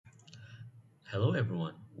Hello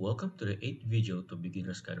everyone, welcome to the 8th video to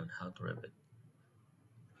beginner's guide on how to Revit.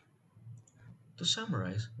 To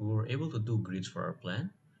summarize, we were able to do grids for our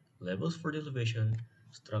plan, levels for the elevation,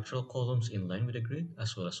 structural columns in line with the grid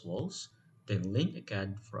as well as walls, then link a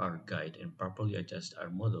CAD for our guide and properly adjust our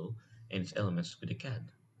model and its elements with the CAD.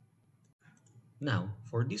 Now,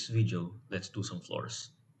 for this video, let's do some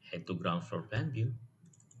floors. Head to ground floor plan view,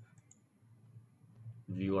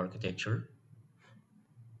 view architecture.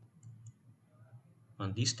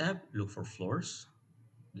 On this tab, look for floors,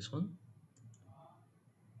 this one,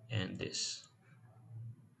 and this.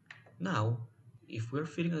 Now, if we're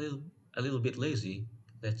feeling a little bit lazy,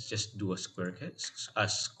 let's just do a square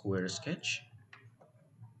sketch.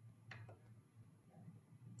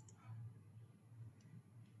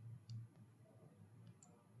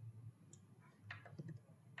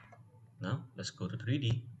 Now, let's go to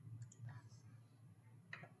 3D.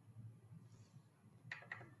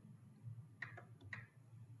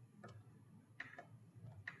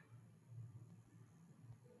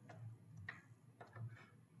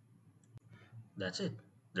 That's it.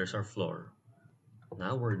 There's our floor.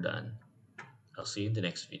 Now we're done. I'll see you in the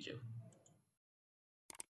next video.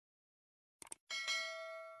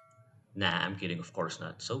 Nah, I'm kidding, of course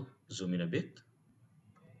not. So, zoom in a bit.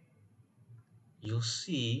 You'll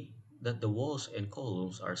see that the walls and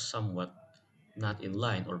columns are somewhat not in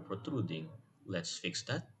line or protruding. Let's fix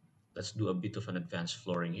that. Let's do a bit of an advanced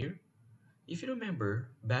flooring here. If you remember,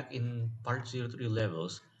 back in part 03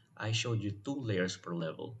 levels, I showed you 2 layers per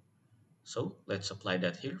level. So let's apply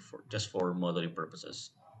that here for just for modeling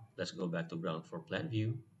purposes. Let's go back to ground floor plan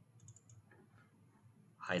view,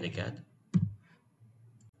 hide the CAD,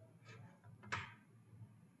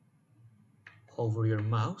 hover your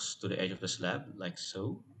mouse to the edge of the slab like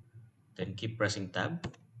so, then keep pressing tab.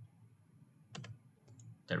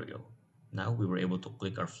 There we go. Now we were able to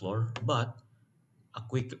click our floor, but a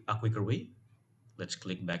quicker way. Let's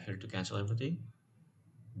click back here to cancel everything.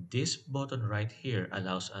 This button right here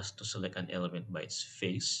allows us to select an element by its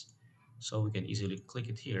face, so we can easily click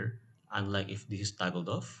it here, unlike if this is toggled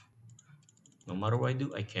off. No matter what I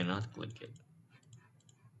do, I cannot click it.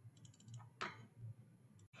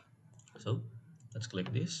 So let's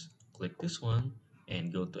click this one,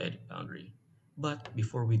 and go to edit boundary. But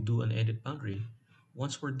before we do an edit boundary,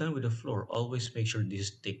 once we're done with the floor, always make sure this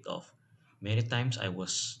is ticked off. Many times I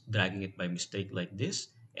was dragging it by mistake like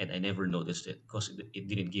this, and I never noticed it because it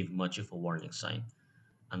didn't give much of a warning sign.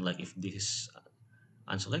 Unlike if this is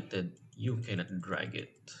unselected, you cannot drag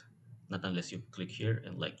it. Not unless you click here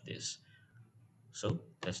and like this. So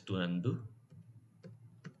let's do an undo.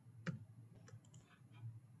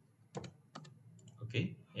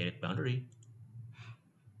 Okay, edit boundary.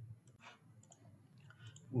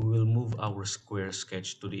 We will move our square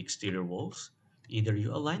sketch to the exterior walls. Either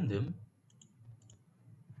you align them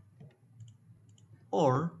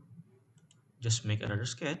or just make another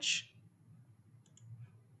sketch.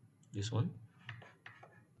 This one.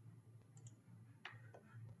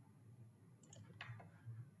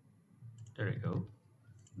 There you go.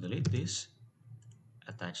 Delete this.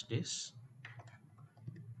 Attach this.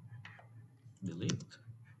 Delete.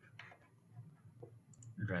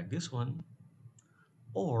 Drag this one.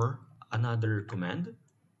 Or another command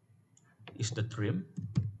is the trim.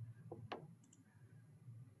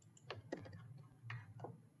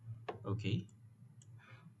 Okay.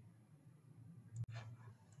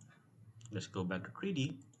 Let's go back to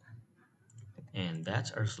 3D. And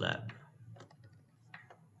that's our slab.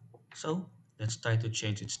 So let's try to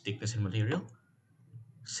change its thickness and material.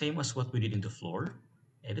 Same as what we did in the floor.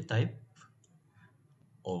 Edit type.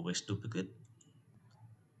 Always duplicate.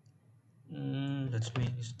 Let's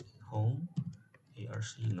make this home. ARC,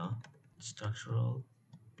 no. Structural.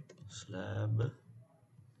 Slab.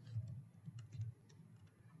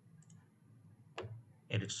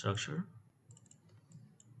 Edit structure.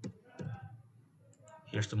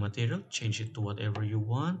 Here's the material. Change it to whatever you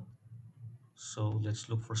want. So let's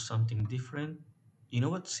look for something different. You know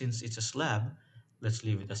what? Since it's a slab, let's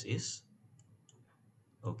leave it as is.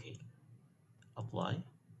 Okay. Apply.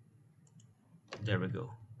 There we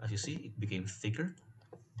go. As you see, it became thicker,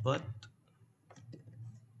 but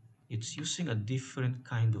it's using a different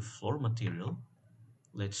kind of floor material.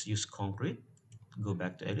 Let's use concrete. Go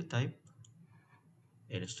back to edit type.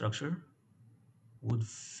 Edit structure. Wood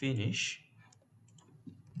finish.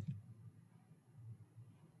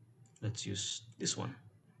 Let's use this one.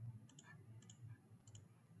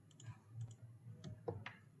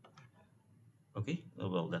 Okay,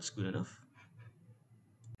 well, that's good enough.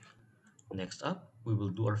 Next up, we will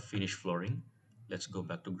do our finished flooring. Let's go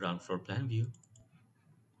back to ground floor plan view.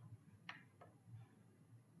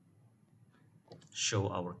 show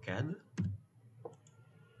our CAD.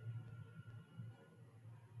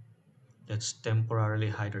 Let's temporarily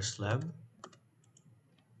hide our slab.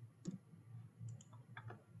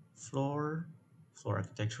 Floor, floor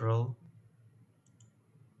architectural.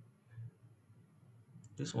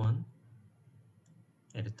 This one,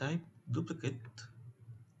 edit type, duplicate.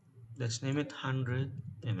 Let's name it 100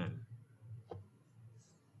 mm.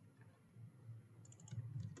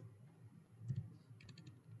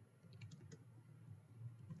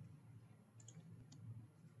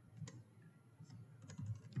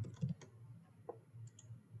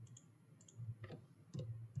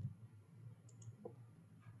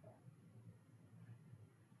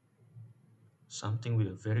 Something with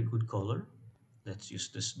a very good color. Let's use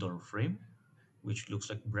this door frame, which looks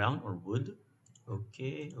like brown or wood.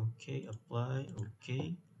 Okay, okay, apply,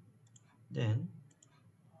 okay. Then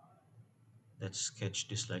let's sketch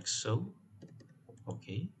this like so.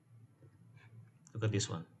 Okay, look at this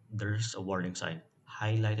one. There's a warning sign.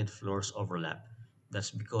 Highlighted floors overlap. That's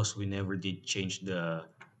because we never did change the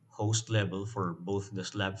host level for both the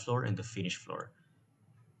slab floor and the finished floor.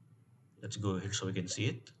 Let's go here so we can see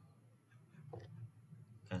it.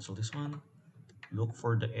 Cancel this one. Look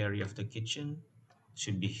for the area of the kitchen.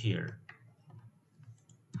 Should be here.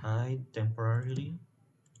 Hide temporarily.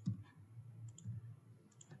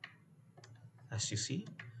 As you see,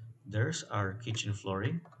 there's our kitchen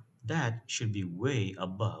flooring. That should be way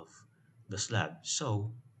above the slab.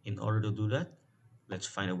 So in order to do that, let's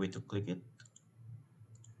find a way to click it.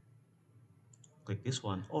 Click this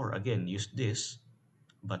one, or again, use this,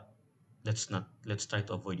 but let's try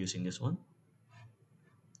to avoid using this one.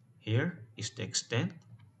 Here is the extent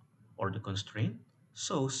or the constraint.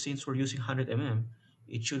 So since we're using 100 mm,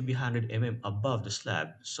 it should be 100 mm above the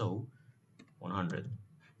slab. So 100.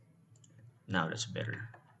 Now that's better.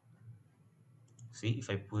 See,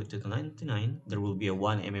 if I put it to 99, there will be a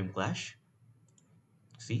 1 mm clash.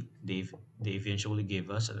 See, they eventually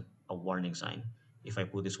gave us a warning sign. If I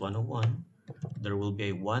put this 101, there will be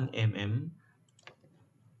a 1 mm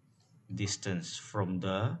distance from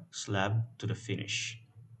the slab to the finish.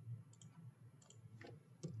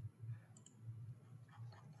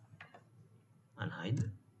 Unhide.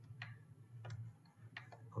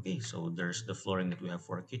 Okay, so there's the flooring that we have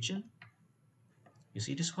for our kitchen. You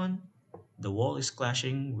see this one? The wall is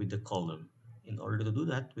clashing with the column. In order to do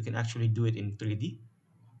that, we can actually do it in 3D.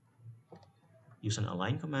 Use an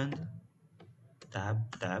align command.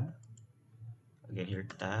 Tab, tab. Again here,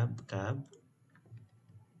 tab, tab.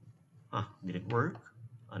 Didn't work.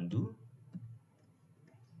 Undo.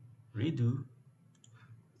 Redo.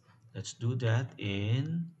 Let's do that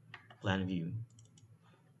in plan view.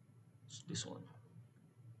 It's this one.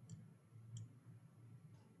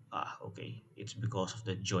 Okay. It's because of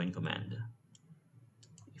the join command.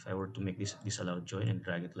 If I were to make this disallow join and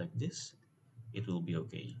drag it like this, it will be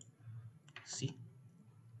okay. See?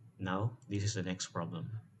 Now, this is the next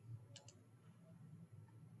problem.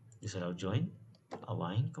 Disallow join,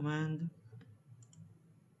 align command.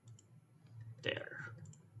 There.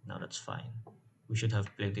 Now that's fine. We should have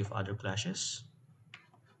plenty of other clashes.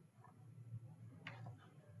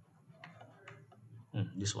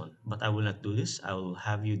 This one. But I will not do this. I will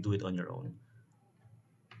have you do it on your own.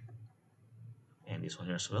 And this one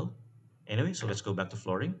here as well. Anyway, so let's go back to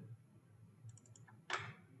flooring.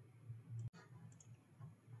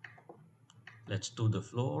 Let's do the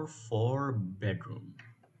floor for bedroom.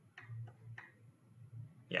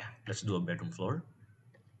 Yeah, let's do a bedroom floor.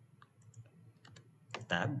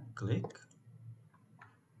 Tab, click.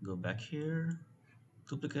 Go back here.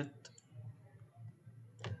 Duplicate.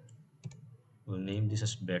 We'll name this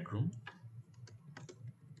as bedroom.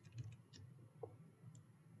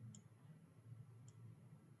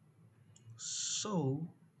 So,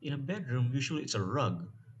 in a bedroom, usually it's a rug.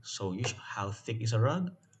 So, how thick is a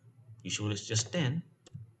rug? Usually it's just 10.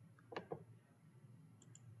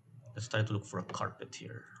 Let's try to look for a carpet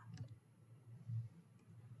here.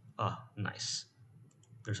 Nice.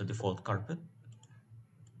 There's a default carpet.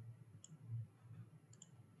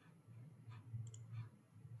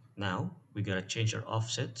 Now, we gotta change our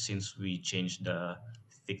offset since we changed the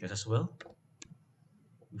thickness as well.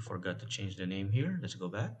 We forgot to change the name here. Let's go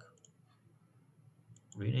back.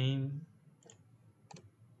 Rename.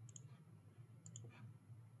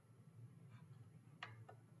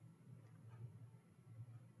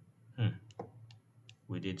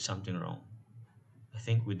 We did something wrong. I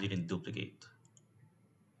think we didn't duplicate.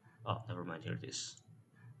 Never mind. Here it is.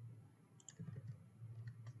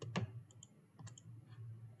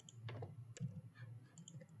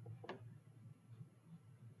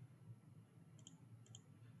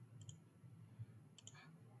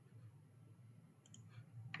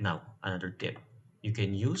 Now, another tip. You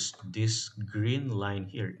can use this green line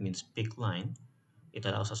here. It means pick line. It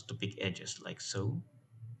allows us to pick edges like so.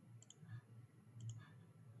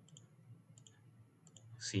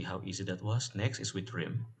 See how easy that was? Next is with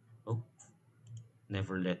trim. Oh,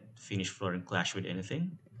 never let finished flooring clash with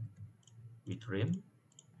anything. With trim.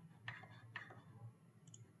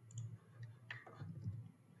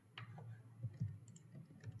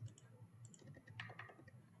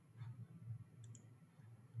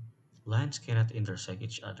 Lines cannot intersect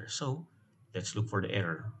each other. So let's look for the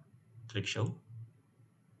error. Click show.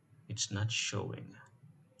 It's not showing.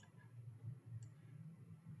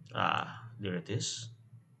 Ah, there it is.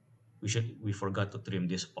 We forgot to trim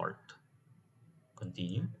this part.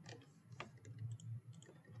 Continue.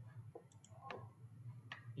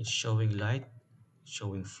 It's showing light,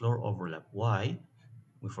 showing floor overlap. Why?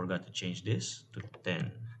 We forgot to change this to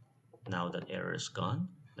 10. Now that error is gone,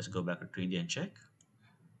 let's go back to 3D and check.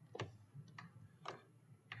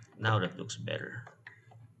 Now that looks better.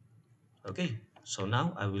 Okay, so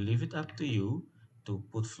now I will leave it up to you to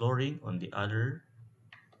put flooring on the other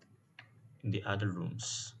in the other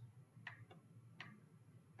rooms.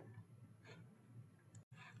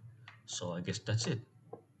 So I guess that's it.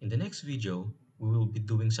 In the next video, we will be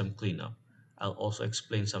doing some cleanup. I'll also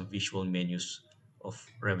explain some visual menus of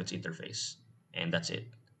Revit's interface. And that's it.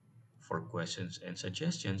 For questions and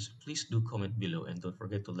suggestions, please do comment below and don't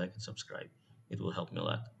forget to like and subscribe. It will help me a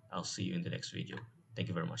lot. I'll see you in the next video. Thank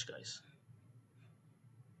you very much, guys.